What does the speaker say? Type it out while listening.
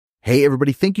Hey,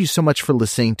 everybody. Thank you so much for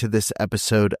listening to this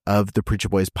episode of the Preacher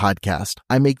Boys podcast.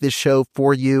 I make this show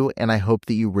for you, and I hope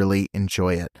that you really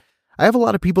enjoy it. I have a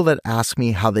lot of people that ask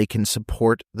me how they can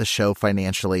support the show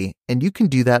financially, and you can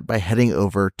do that by heading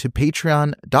over to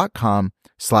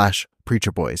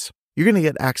patreon.com/preacherboys. You're going to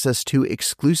get access to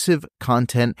exclusive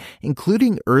content,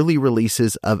 including early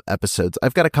releases of episodes.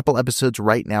 I've got a couple episodes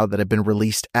right now that have been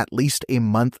released at least a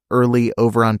month early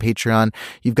over on Patreon.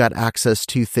 You've got access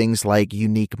to things like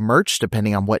unique merch,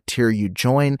 depending on what tier you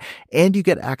join, and you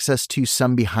get access to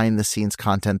some behind-the-scenes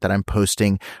content that I'm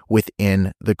posting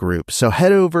within the group. So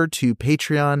head over to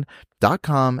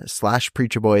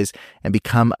patreon.com/preacherboys and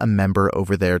become a member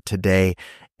over there today.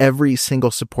 Every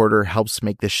single supporter helps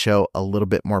make this show a little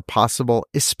bit more possible,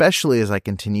 especially as I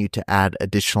continue to add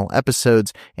additional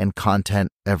episodes and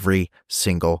content every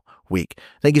single week.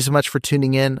 Thank you so much for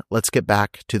tuning in. Let's get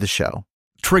back to the show.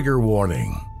 Trigger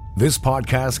warning. This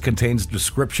podcast contains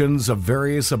descriptions of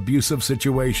various abusive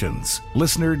situations.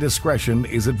 Listener discretion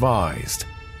is advised.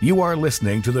 You are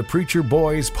listening to the Preacher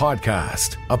Boys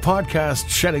podcast, a podcast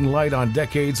shedding light on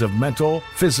decades of mental,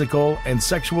 physical, and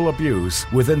sexual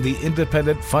abuse within the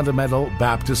independent fundamental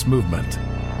Baptist movement.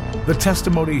 The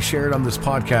testimonies shared on this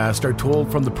podcast are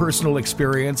told from the personal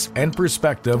experience and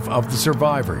perspective of the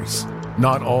survivors.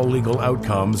 Not all legal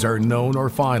outcomes are known or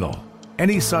final.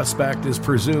 Any suspect is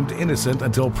presumed innocent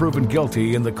until proven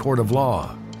guilty in the court of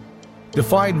law. To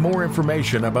find more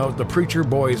information about the Preacher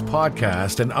Boys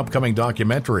podcast and upcoming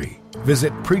documentary,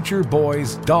 visit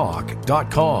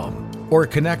preacherboysdoc.com or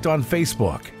connect on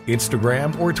Facebook,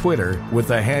 Instagram, or Twitter with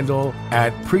the handle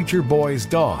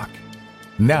 @preacherboysdoc.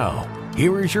 Now,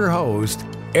 here is your host,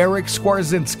 Eric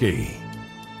Skwarczynski.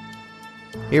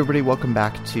 Hey everybody, welcome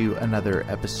back to another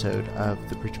episode of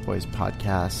the Preacher Boys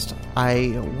podcast.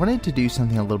 I wanted to do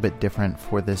something a little bit different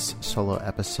for this solo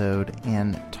episode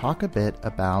and talk a bit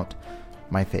about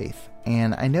my faith.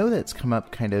 And I know that it's come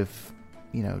up kind of,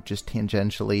 just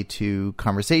tangentially to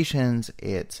conversations.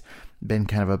 It's been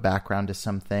kind of a background to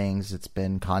some things. It's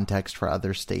been context for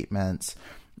other statements.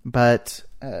 But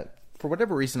for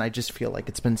whatever reason, I just feel like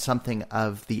it's been something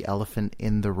of the elephant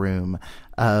in the room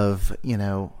of,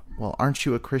 well, aren't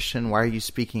you a Christian? Why are you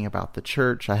speaking about the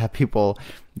church? I have people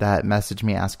that message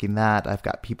me asking that. I've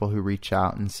got people who reach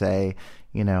out and say,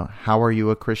 how are you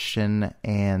a Christian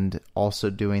and also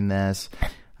doing this?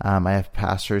 I have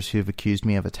pastors who've accused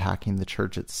me of attacking the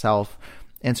church itself.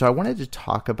 And so I wanted to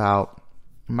talk about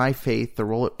my faith, the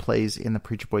role it plays in the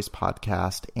Preacher Boys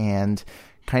podcast, and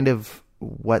kind of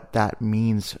what that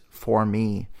means for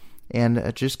me.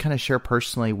 And just kind of share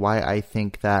personally why I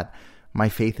think that my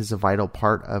faith is a vital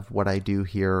part of what I do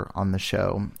here on the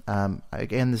show.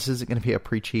 Again, this isn't going to be a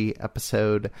preachy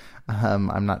episode.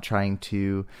 I'm not trying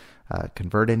to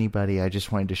convert anybody. I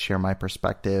just wanted to share my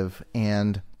perspective.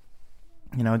 And,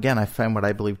 again, I find what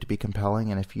I believe to be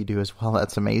compelling. And if you do as well,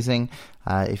 that's amazing.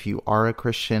 If you are a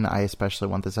Christian, I especially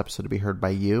want this episode to be heard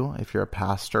by you. If you're a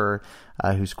pastor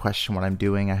who's questioning what I'm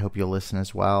doing, I hope you'll listen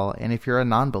as well. And if you're a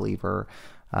non-believer,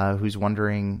 who's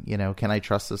wondering, can I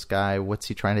trust this guy? What's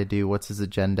he trying to do? What's his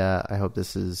agenda? I hope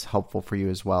this is helpful for you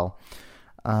as well.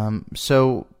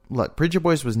 So look, Preacher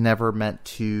Boys was never meant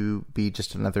to be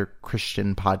just another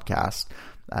Christian podcast.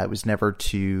 It was never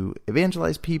to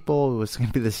evangelize people. It was going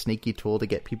to be the sneaky tool to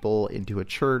get people into a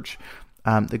church.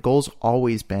 The goal's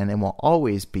always been and will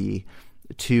always be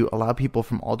to allow people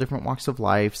from all different walks of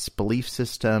life, belief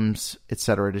systems,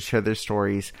 etc., to share their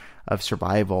stories of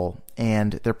survival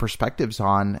and their perspectives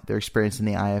on their experience in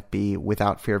the IFB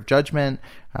without fear of judgment,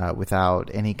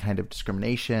 without any kind of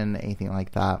discrimination, anything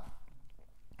like that.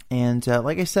 And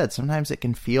like I said, sometimes it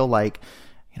can feel like,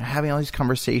 having all these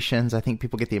conversations, I think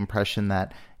people get the impression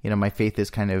that, my faith is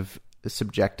kind of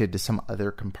subjected to some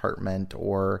other compartment,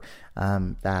 or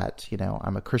that,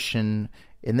 I'm a Christian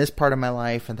in this part of my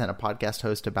life, and then a podcast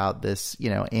host about this,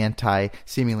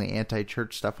 seemingly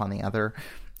anti-church stuff on the other.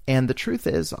 And the truth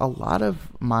is, a lot of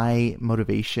my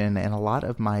motivation and a lot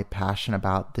of my passion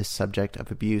about this subject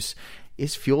of abuse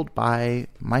is fueled by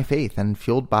my faith and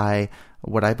fueled by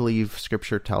what I believe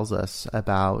Scripture tells us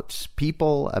about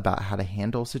people, about how to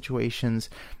handle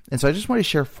situations. And so I just want to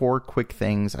share 4 quick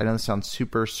things. I know this sounds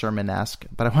super sermon-esque,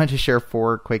 but I wanted to share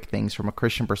 4 quick things from a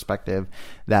Christian perspective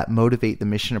that motivate the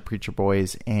mission of Preacher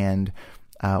Boys and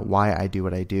why I do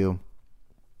what I do.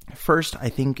 First, I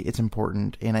think it's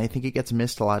important, and I think it gets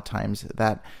missed a lot of times,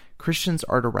 that Christians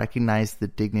are to recognize the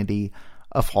dignity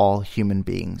of all human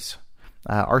beings.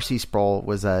 R.C. Sproul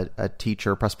was a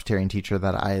teacher, a Presbyterian teacher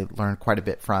that I learned quite a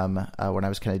bit from when I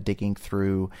was kind of digging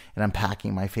through and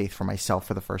unpacking my faith for myself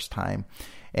for the first time.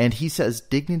 And he says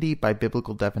dignity by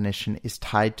biblical definition is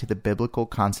tied to the biblical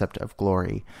concept of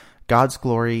glory. God's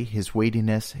glory, his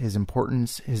weightiness, his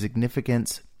importance, his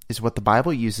significance is what the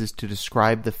Bible uses to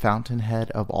describe the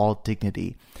fountainhead of all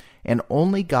dignity. And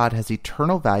only God has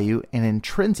eternal value and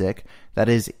intrinsic, that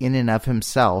is, in and of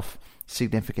himself,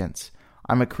 significance.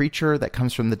 I'm a creature that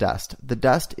comes from the dust. The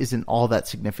dust isn't all that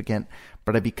significant,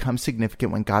 but I become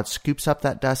significant when God scoops up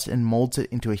that dust and molds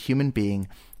it into a human being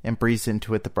and breathes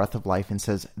into it the breath of life and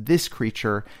says, this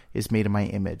creature is made in my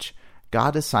image.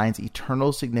 God assigns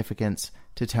eternal significance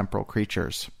to temporal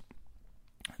creatures.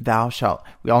 Thou shalt,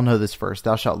 we all know this verse,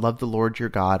 thou shalt love the Lord your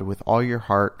God with all your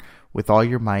heart, with all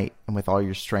your might, and with all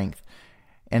your strength,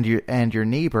 and your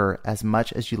neighbor as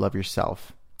much as you love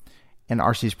yourself. And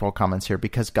R.C. Sproul comments here,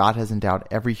 because God has endowed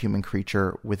every human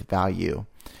creature with value.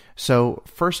 So,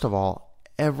 first of all,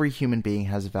 every human being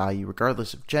has value,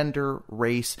 regardless of gender,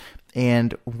 race,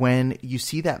 and when you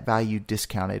see that value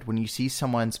discounted, when you see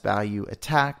someone's value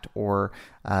attacked or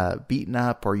beaten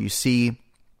up, or you see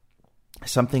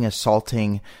something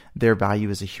assaulting their value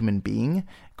as a human being,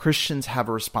 Christians have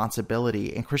a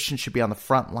responsibility, and Christians should be on the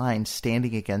front line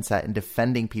standing against that and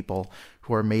defending people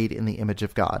who are made in the image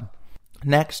of God.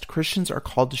 Next, Christians are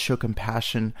called to show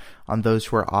compassion on those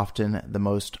who are often the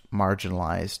most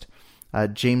marginalized.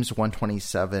 James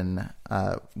 1:27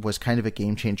 was kind of a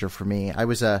game changer for me. I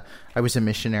was a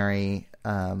missionary.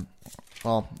 Well,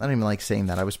 I don't even like saying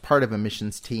that. I was part of a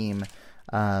missions team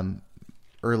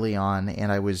early on,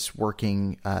 and I was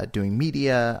working doing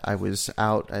media. I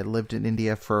lived in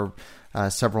India for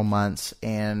several months,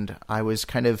 and I was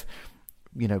kind of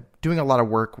doing a lot of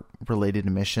work related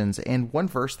to missions. And one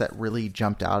verse that really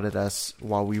jumped out at us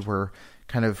while we were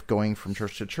kind of going from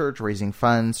church to church, raising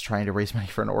funds, trying to raise money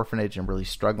for an orphanage and really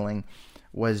struggling,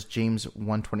 was James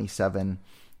 1:27.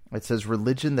 It says,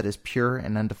 religion that is pure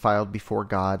and undefiled before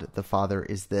God the Father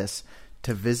is this,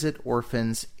 to visit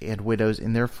orphans and widows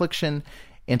in their affliction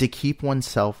and to keep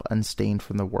oneself unstained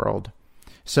from the world.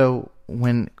 So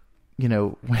when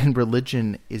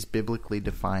religion is biblically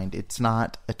defined, it's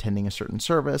not attending a certain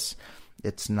service,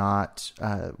 it's not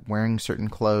wearing certain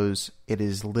clothes. It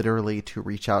is literally to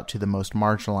reach out to the most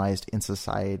marginalized in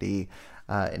society,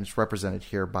 and it's represented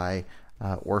here by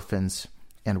orphans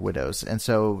and widows. And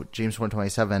so James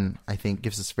 1:27, I think,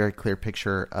 gives us a very clear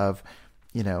picture of,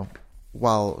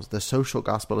 while the social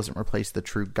gospel doesn't replace the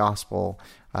true gospel,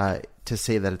 to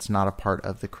say that it's not a part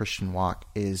of the Christian walk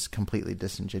is completely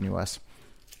disingenuous.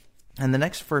 And the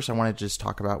next verse I wanted to just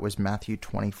talk about was Matthew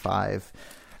 25.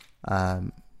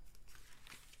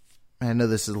 I know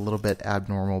this is a little bit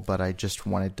abnormal, but I just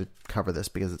wanted to cover this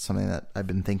because it's something that I've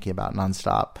been thinking about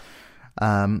nonstop.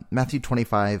 Matthew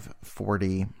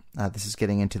 25:40. This is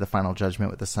getting into the final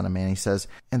judgment with the Son of Man. He says,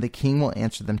 and the king will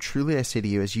answer them, truly I say to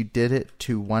you, as you did it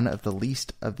to one of the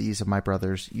least of these of my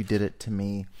brothers, you did it to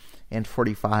me. And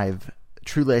 45,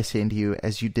 truly I say unto you,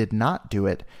 as you did not do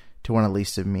it to one of the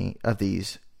least of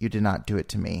these, you did not do it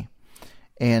to me.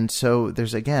 And so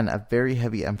there's, again, a very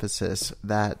heavy emphasis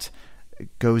that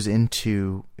goes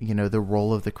into, the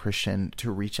role of the Christian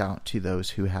to reach out to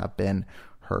those who have been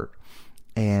hurt.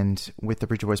 And with the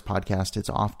Preacher Boys podcast, it's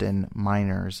often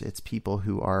minors. It's people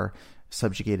who are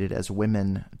subjugated as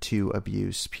women to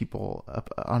abuse, people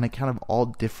on account of all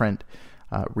different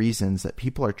reasons that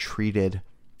people are treated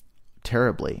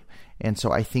terribly. And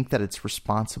so I think that it's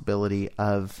responsibility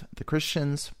of the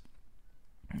Christians,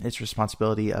 it's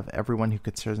responsibility of everyone who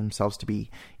considers themselves to be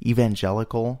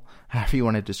evangelical, however you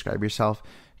want to describe yourself,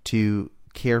 to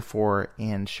care for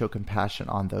and show compassion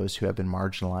on those who have been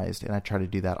marginalized. And I try to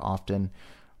do that often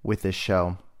with this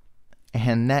show.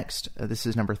 And next, this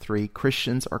is number 3,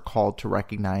 Christians are called to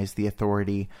recognize the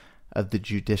authority of the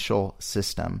judicial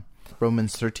system.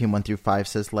 Romans 13:1-5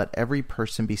 says, let every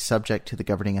person be subject to the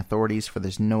governing authorities, for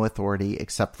there's no authority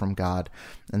except from God,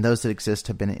 and those that exist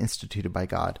have been instituted by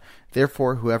God.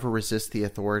 Therefore, whoever resists the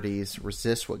authorities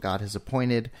resists what God has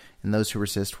appointed, and those who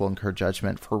resist will incur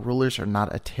judgment, for rulers are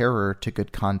not a terror to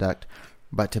good conduct,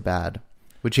 but to bad.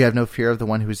 Would you have no fear of the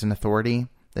one who is in authority?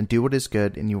 Then do what is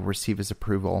good, and you will receive his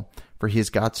approval, for he is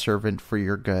God's servant for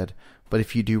your good. But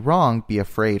if you do wrong, be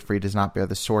afraid, for he does not bear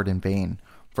the sword in vain.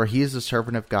 For he is a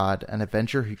servant of God, an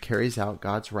avenger who carries out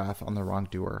God's wrath on the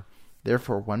wrongdoer.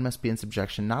 Therefore, one must be in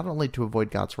subjection not only to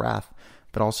avoid God's wrath,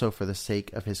 but also for the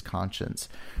sake of his conscience.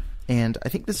 And I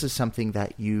think this is something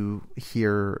that you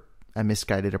hear a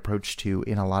misguided approach to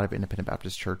in a lot of independent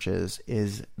Baptist churches,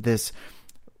 is this: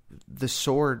 the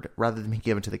sword, rather than being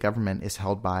given to the government, is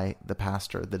held by the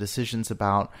pastor. The decisions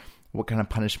about what kind of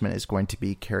punishment is going to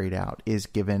be carried out is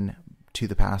given to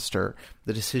the pastor.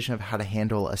 The decision of how to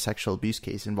handle a sexual abuse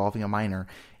case involving a minor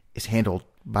is handled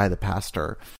by the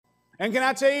pastor. And can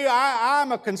I tell you,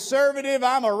 I'm a conservative.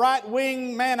 I'm a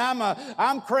right-wing man.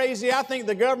 I'm crazy. I think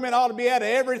the government ought to be out of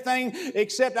everything,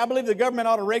 except I believe the government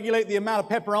ought to regulate the amount of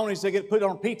pepperonis that get put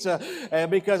on pizza,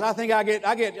 because I think I get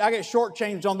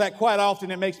shortchanged on that quite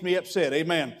often. It makes me upset.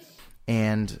 Amen.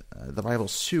 And the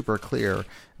Bible's super clear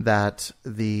that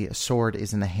the sword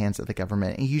is in the hands of the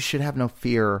government, and you should have no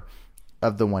fear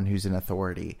of the one who's in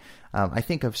authority. I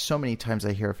think of so many times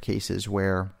I hear of cases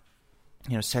where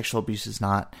sexual abuse is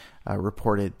not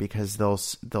reported because they'll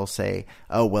say,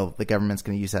 oh, well, the government's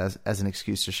going to use that as an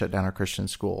excuse to shut down our Christian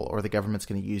school, or the government's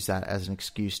going to use that as an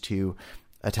excuse to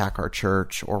attack our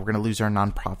church, or we're going to lose our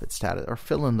nonprofit status, or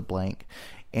fill in the blank.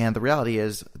 And the reality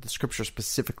is the Scripture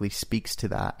specifically speaks to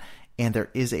that. And there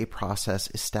is a process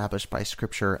established by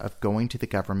Scripture of going to the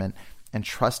government and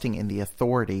trusting in the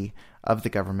authority of the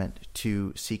government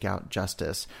to seek out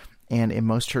justice. And in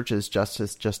most churches,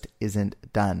 justice just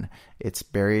isn't done. It's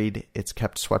buried, it's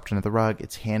kept swept under the rug,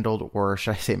 it's handled, or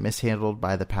should I say mishandled,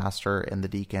 by the pastor and the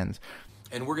deacons.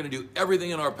 And we're going to do everything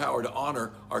in our power to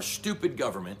honor our stupid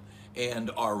government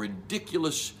and our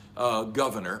ridiculous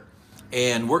governor,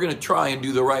 and we're going to try and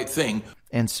do the right thing.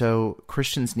 And so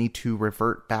Christians need to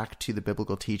revert back to the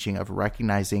biblical teaching of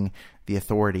recognizing the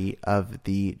authority of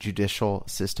the judicial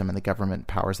system and the government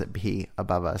powers that be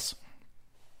above us.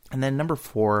 And then number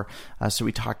 4, so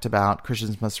we talked about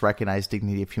Christians must recognize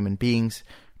dignity of human beings.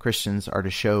 Christians are to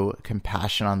show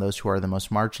compassion on those who are the most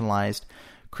marginalized.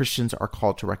 Christians are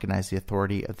called to recognize the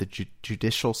authority of the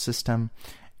judicial system.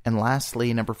 And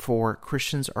lastly, number 4,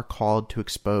 Christians are called to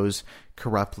expose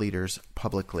corrupt leaders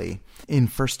publicly. In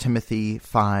 1 Timothy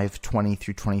 5:20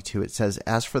 through 22, it says,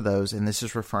 as for those, and this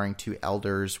is referring to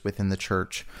elders within the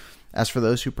church, as for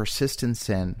those who persist in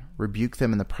sin, rebuke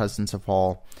them in the presence of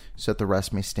all, so that the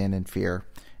rest may stand in fear.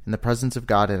 In the presence of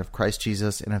God and of Christ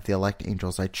Jesus and of the elect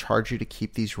angels, I charge you to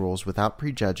keep these rules without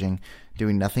prejudging,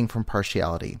 doing nothing from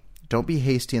partiality. Don't be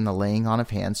hasty in the laying on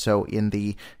of hands, so in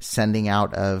the sending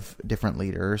out of different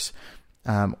leaders,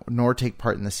 nor take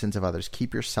part in the sins of others.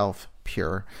 Keep yourself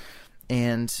pure.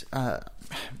 And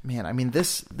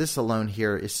this alone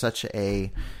here is such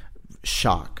a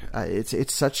shock.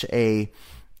 It's such a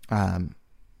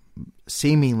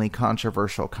seemingly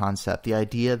controversial concept. The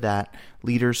idea that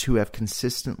leaders who have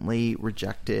consistently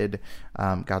rejected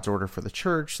God's order for the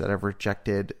church, that have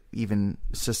rejected even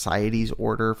society's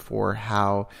order for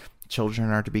how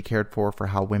children are to be cared for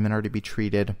how women are to be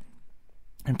treated,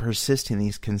 and persist in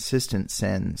these consistent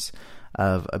sins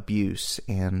of abuse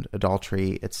and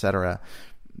adultery, etc.,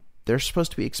 they're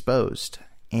supposed to be exposed,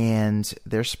 and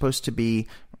they're supposed to be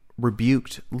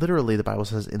rebuked, literally, the Bible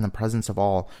says, in the presence of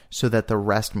all, so that the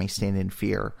rest may stand in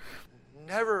fear.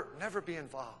 Never be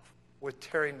involved with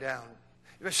tearing down.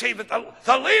 You see, but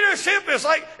the leadership is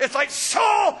it's like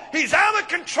Saul. He's out of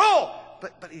control,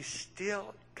 but he's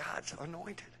still God's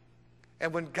anointed.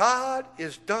 And when God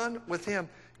is done with him,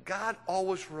 God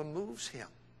always removes him.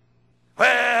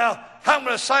 Well, I'm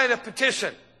going to sign a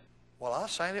petition. Well, I'll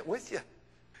sign it with you.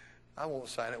 I won't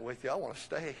sign it with you. I want to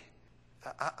stay.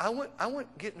 I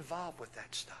wouldn't get involved with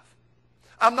that stuff.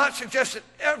 I'm not suggesting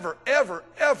ever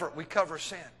we cover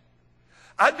sin.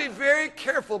 I'd be very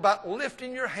careful about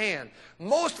lifting your hand.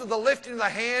 Most of the lifting of the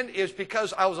hand is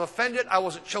because I was offended. I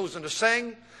wasn't chosen to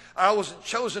sing. I wasn't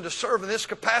chosen to serve in this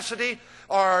capacity,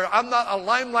 or I'm not a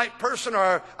limelight person,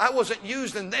 or I wasn't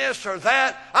used in this or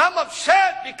that. I'm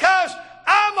upset because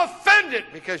I'm offended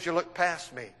because you look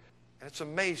past me. And it's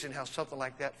amazing how something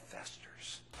like that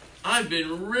festers. I've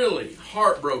been really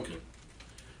heartbroken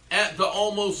at the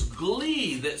almost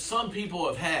glee that some people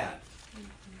have had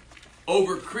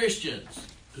over Christians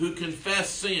who confess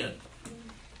sin.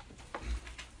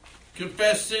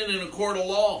 Confess sin in a court of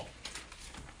law.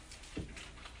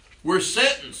 We're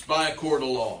sentenced by a court of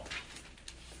law.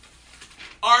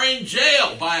 Are in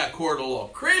jail by a court of law.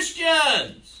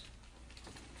 Christians!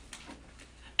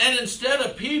 And instead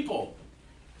of people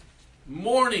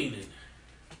mourning and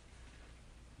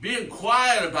being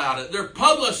quiet about it, they're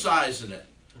publicizing it.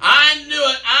 I knew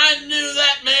it. I knew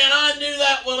that man. I knew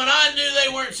that woman. I knew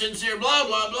they weren't sincere. Blah,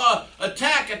 blah, blah.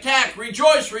 Attack, attack.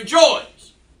 Rejoice,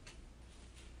 rejoice.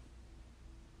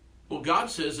 Well,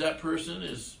 God says that person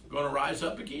is going to rise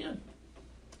up again.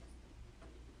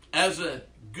 As a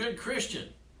good Christian,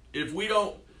 if we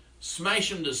don't smash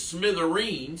them to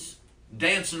smithereens,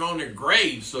 dancing on their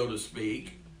grave, so to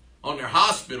speak, on their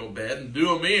hospital bed and do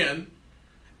them in,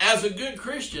 as a good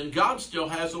Christian, God still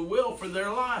has a will for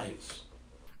their lives.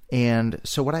 And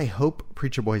so what I hope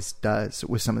Preacher Boys does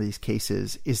with some of these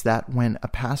cases is that when a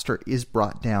pastor is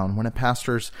brought down, when a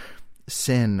pastor's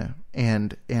sin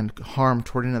and harm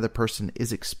toward another person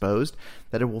is exposed,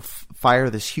 that it will fire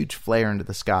this huge flare into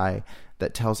the sky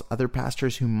that tells other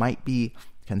pastors who might be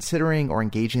considering or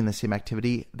engaging in the same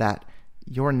activity that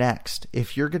you're next.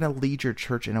 If you're going to lead your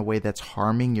church in a way that's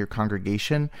harming your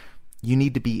congregation, you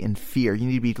need to be in fear. You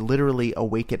need to be literally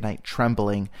awake at night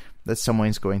trembling that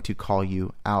someone's going to call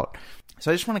you out.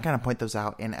 So I just want to kind of point those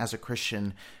out. And as a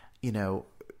Christian,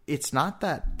 it's not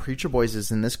that Preacher Boys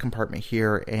is in this compartment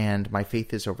here and my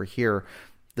faith is over here.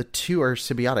 The two are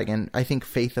symbiotic, and I think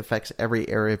faith affects every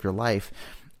area of your life.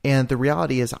 And the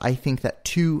reality is, I think that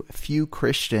too few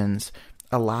Christians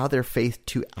allow their faith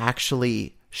to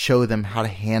actually show them how to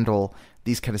handle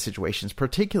these kind of situations,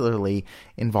 particularly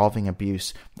involving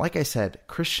abuse. Like I said,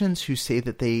 Christians who say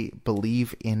that they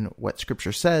believe in what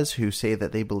Scripture says, who say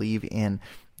that they believe in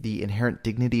the inherent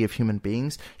dignity of human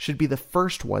beings, should be the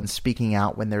first ones speaking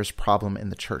out when there's a problem in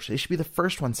the church. They should be the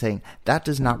first ones saying, that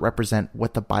does not represent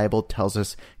what the Bible tells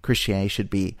us Christianity should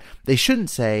be. They shouldn't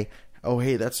say, oh,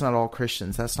 hey, that's not all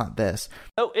Christians. That's not this.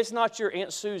 No, it's not your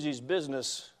Aunt Susie's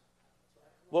business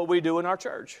what we do in our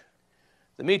church.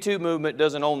 The Me Too movement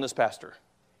doesn't own this pastor.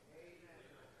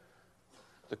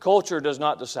 The culture does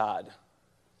not decide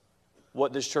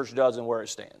what this church does and where it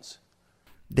stands.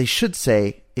 They should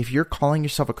say, if you're calling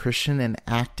yourself a Christian and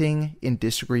acting in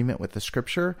disagreement with the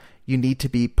Scripture, you need to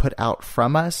be put out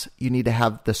from us. You need to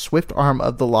have the swift arm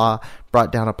of the law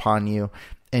brought down upon you,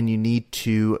 and you need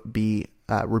to be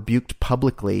rebuked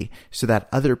publicly so that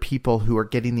other people who are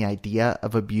getting the idea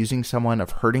of abusing someone,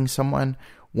 of hurting someone,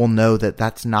 will know that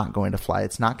that's not going to fly.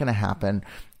 It's not going to happen.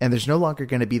 And there's no longer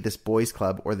going to be this boys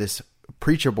club or this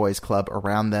preacher boys club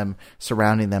around them,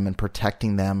 surrounding them and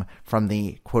protecting them from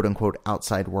the quote unquote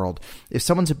outside world. If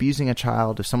someone's abusing a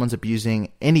child, if someone's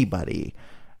abusing anybody,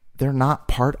 they're not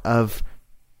part of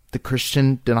the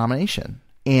Christian denomination.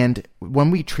 And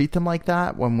when we treat them like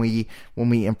that, when we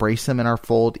embrace them in our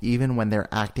fold, even when they're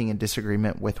acting in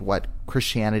disagreement with what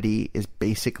Christianity is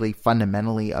basically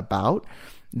fundamentally about,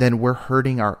 then we're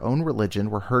hurting our own religion,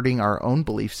 we're hurting our own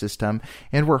belief system,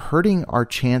 and we're hurting our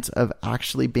chance of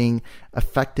actually being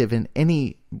effective in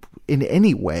any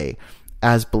way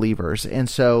as believers. And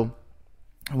so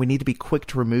we need to be quick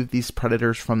to remove these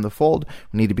predators from the fold.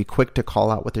 We need to be quick to call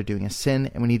out what they're doing as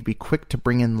sin, and we need to be quick to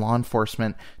bring in law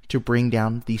enforcement to bring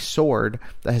down the sword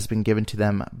that has been given to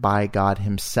them by God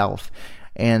Himself.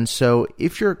 And so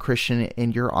if you're a Christian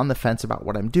and you're on the fence about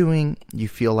what I'm doing, you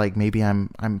feel like maybe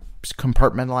I'm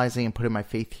compartmentalizing and putting my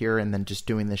faith here and then just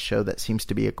doing this show that seems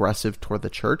to be aggressive toward the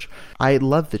church. I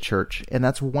love the church, and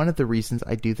that's one of the reasons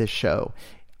I do this show.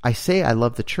 I say I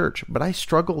love the church, but I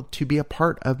struggle to be a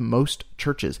part of most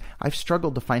churches. I've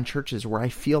struggled to find churches where I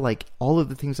feel like all of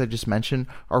the things I just mentioned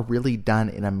are really done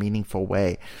in a meaningful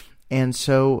way. And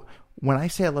so when I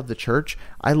say I love the church,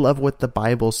 I love what the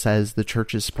Bible says the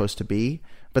church is supposed to be.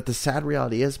 But the sad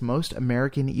reality is most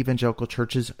American evangelical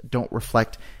churches don't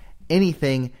reflect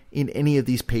anything in any of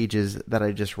these pages that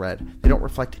I just read. They don't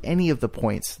reflect any of the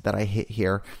points that I hit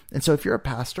here. And so if you're a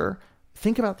pastor,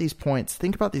 think about these points,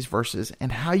 think about these verses,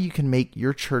 and how you can make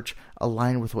your church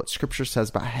align with what Scripture says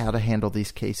about how to handle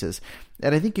these cases.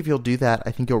 And I think if you'll do that,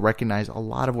 I think you'll recognize a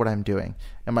lot of what I'm doing.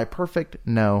 Am I perfect?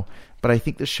 No. But I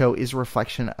think the show is a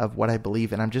reflection of what I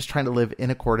believe, and I'm just trying to live in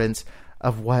accordance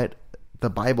of what the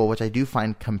Bible, which I do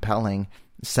find compelling,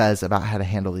 says about how to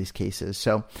handle these cases.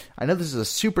 So I know this is a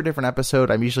super different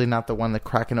episode. I'm usually not the one that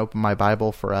cracking open my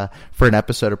Bible for an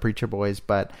episode of Preacher Boys,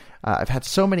 but I've had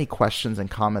so many questions and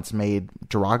comments made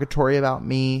derogatory about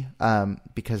me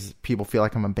because people feel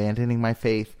like I'm abandoning my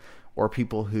faith, or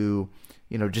people who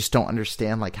just don't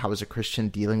understand like how as a Christian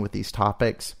dealing with these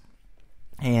topics.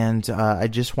 And I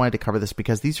just wanted to cover this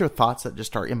because these are thoughts that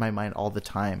just are in my mind all the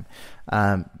time.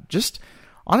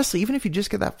 Honestly, even if you just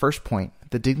get that first point,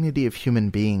 the dignity of human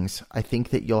beings, I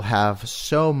think that you'll have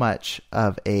so much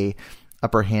of a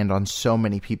upper hand on so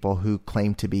many people who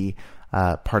claim to be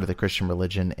part of the Christian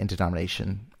religion and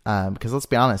denomination. Because let's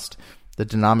be honest, the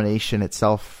denomination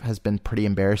itself has been pretty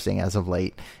embarrassing as of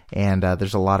late, and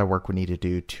there's a lot of work we need to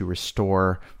do to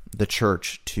restore the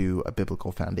church to a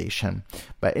biblical foundation.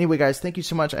 But anyway, guys, thank you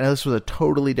so much. I know this was a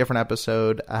totally different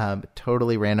episode,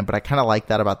 totally random, but I kind of like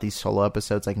that about these solo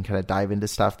episodes. I can kind of dive into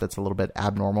stuff that's a little bit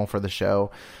abnormal for the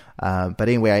show. But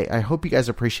anyway, I hope you guys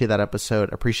appreciate that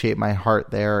episode, appreciate my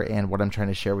heart there and what I'm trying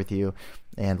to share with you,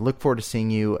 and look forward to seeing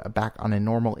you back on a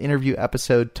normal interview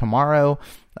episode tomorrow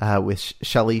with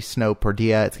Shelly Snow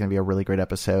Pordia. It's going to be a really great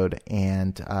episode.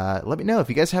 And let me know if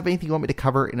you guys have anything you want me to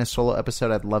cover in a solo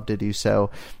episode. I'd love to do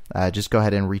so. Just go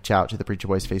ahead and reach out to the Preacher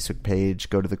Boys Facebook page,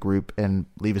 go to the group, and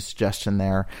leave a suggestion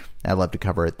there. I'd love to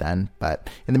cover it then. But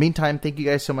in the meantime, thank you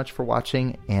guys so much for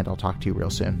watching, and I'll talk to you real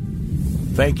soon.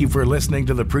 Thank you for listening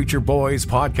to the Preacher Boys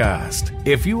podcast.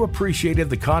 If you appreciated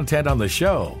the content on the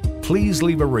show, please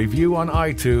leave a review on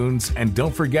iTunes, and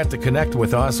don't forget to connect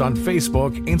with us on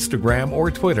Facebook, Instagram, or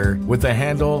Twitter with the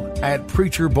handle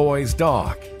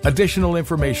 @PreacherBoysDoc. Additional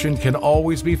information can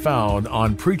always be found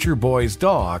on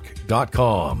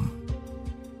PreacherBoysDoc.com.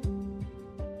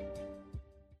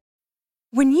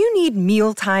 When you need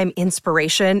mealtime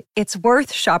inspiration, it's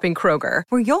worth shopping Kroger,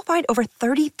 where you'll find over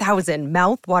 30,000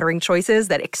 mouth-watering choices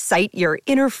that excite your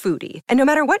inner foodie. And no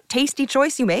matter what tasty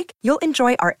choice you make, you'll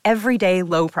enjoy our everyday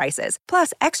low prices,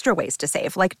 plus extra ways to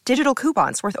save, like digital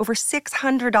coupons worth over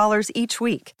 $600 each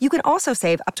week. You can also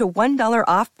save up to $1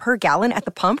 off per gallon at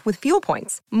the pump with fuel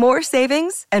points. More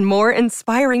savings and more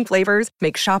inspiring flavors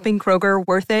make shopping Kroger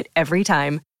worth it every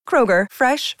time. Kroger,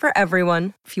 fresh for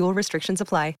everyone. Fuel restrictions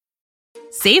apply.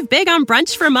 Save big on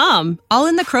brunch for mom, all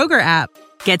in the Kroger app.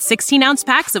 Get 16-ounce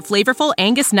packs of flavorful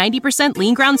Angus 90%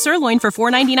 lean ground sirloin for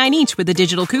 $4.99 each with a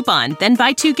digital coupon. Then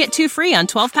buy 2, get 2 free on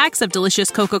 12 packs of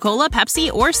delicious Coca-Cola,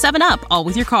 Pepsi, or 7-Up, all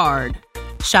with your card.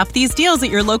 Shop these deals at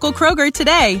your local Kroger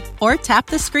today, or tap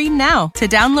the screen now to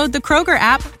download the Kroger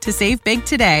app to save big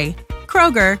today.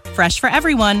 Kroger, fresh for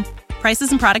everyone.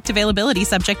 Prices and product availability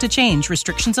subject to change.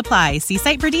 Restrictions apply. See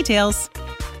site for details.